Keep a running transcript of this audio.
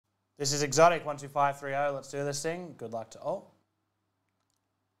This is exotic, 12530. Let's do this thing. Good luck to all.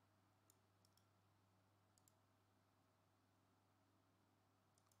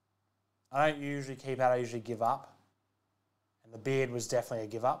 I don't usually keep out, I usually give up. And the beard was definitely a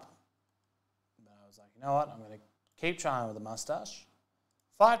give up. But I was like, you know what? I'm going to keep trying with the mustache.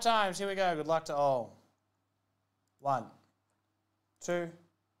 5 times, here we go. Good luck to all. 1, 2,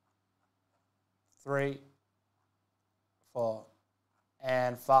 3, 4,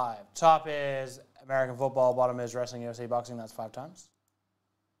 and 5. Top is American football, bottom is wrestling, UFC, boxing. That's 5 times.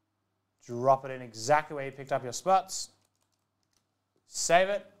 Drop it in exactly where you picked up your spots. Save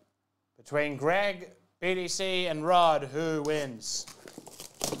it. Between Greg, BDC, and Rod, who wins?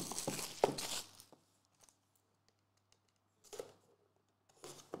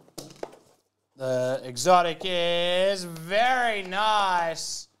 The exotic is very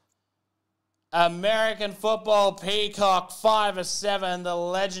nice. American football peacock 5 of 7, the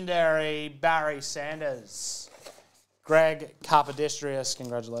legendary Barry Sanders. Greg Carpedistrius,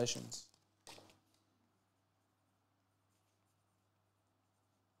 congratulations.